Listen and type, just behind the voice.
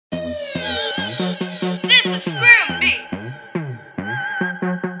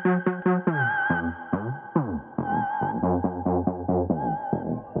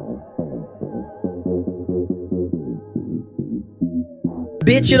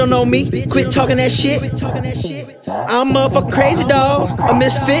Bitch, you don't know me. Quit talking that shit. I'm motherfucking crazy, dog. A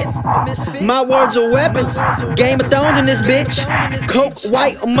misfit. My words are weapons. Game of Thrones in this bitch. Coke,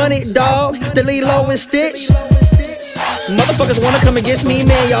 white money, dog. The Lilo and Stitch. Motherfuckers wanna come against me,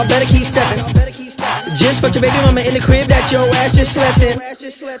 man. Y'all better keep stepping. Just fucked your baby mama in the crib that your ass just slept in.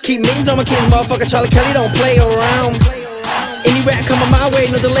 Keep meetings on my kids, motherfucker. Charlie Kelly don't play around. Any rat coming my way,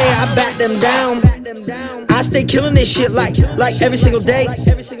 another layer, I back them down. I stay killing this shit like every single day.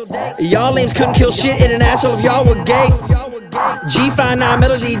 Y'all lames couldn't kill shit in an asshole if y'all were gay. G59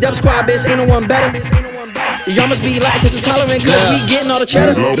 Melody, Dub Squad, bitch, ain't no one better. Y'all must be lactose intolerant, cause we getting all the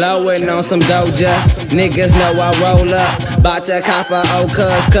cheddar. Blowing on some Doja, niggas know I roll up. Bout to cop a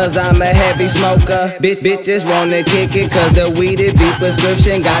cause I'm a heavy smoker. Bitches wanna kick it cause the weed is deep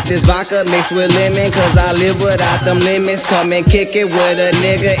prescription. Got this vodka mixed with lemon cause I live without them limits. Come and kick it with a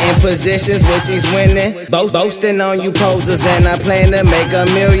nigga in positions which he's winning. Boasting on you posers and I plan to make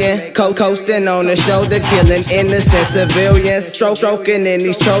 $1 million. Coasting on the shoulder, killing innocent civilians. Stroking in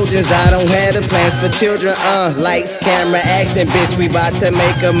these Trojans, I don't have the plans for children. Lights, camera, action, bitch, we bout to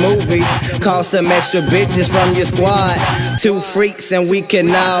make a movie. Call some extra bitches from your squad. 2 freaks and we can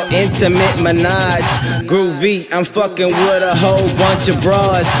all intimate menage. Groovy, I'm fucking with a whole bunch of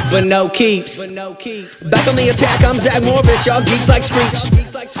bras, but no keeps. Back on the attack, I'm Zach Morris, y'all geeks like Screech.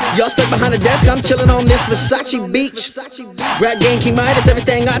 Y'all stuck behind the desk, I'm chilling on this Versace beach. Rap game, King Midas,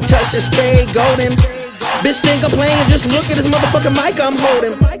 everything I touch just stay golden. Bitch think I'm playing, just look at this motherfucking mic I'm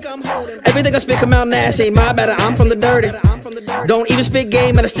holding. Everything I spit come out nasty, my bad, I'm from the dirty. Don't even spit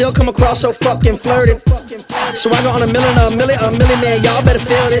game and I still come across so fucking flirty. So I go on a million, man, y'all better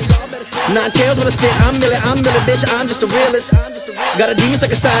feel this. 9Tales when I spit, I'm milli, bitch, I'm just the realest. Got a demon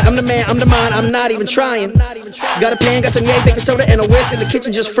stuck aside, I'm the man, I'm the mind, I'm not even trying. Got a pan, got some yay, baking soda and a whisk in the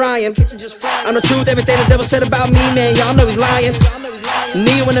kitchen just frying. I'm the truth, everything the devil said about me, man, y'all know he's lying.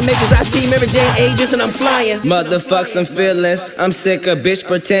 Neo in the Matrix, I see Mary Jane agents and I'm flying. Motherfuck some feelings, I'm sick of bitch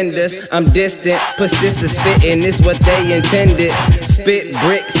pretenders. I'm distant, persistent, spitting is what they intended. Spit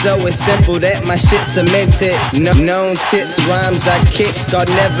brick, so it's simple that my shit cemented. Known tips, rhymes I kick, all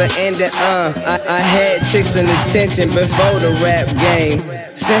never ended. I had chicks in attention before the rap game.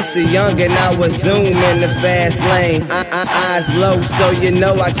 Since a youngin' I was zoom in the fast lane. Eyes low, so you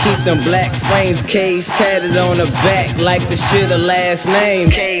know I keep them black frames. Cage tatted on the back like the shit a last name.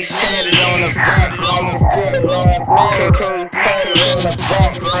 Cage tatted on the back like the shit a last name. Cage tatted on the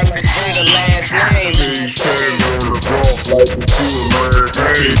back like the shit a last name. Cage tatted on the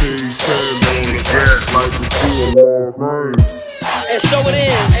back like the shit a last name. And so it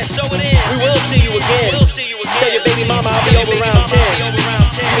is. We will see you again. Tell your baby mama I'll be over around 10.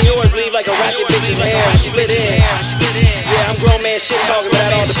 And yours leave like a ratchet bitch's hair. Split in. Yeah, I'm grown man shit talking, but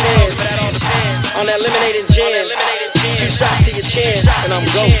that all depends. On that lemonade and gin. 2 shots to your chin, and I'm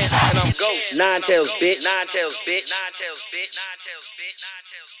ghost. 9Tales, bitch. 9Tales, bitch. 9Tales, bitch. 9Tales, bitch.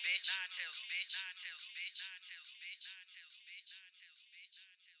 9Tales, bitch. 9Tales, bitch. 9Tales, bitch. 9Tales, bitch.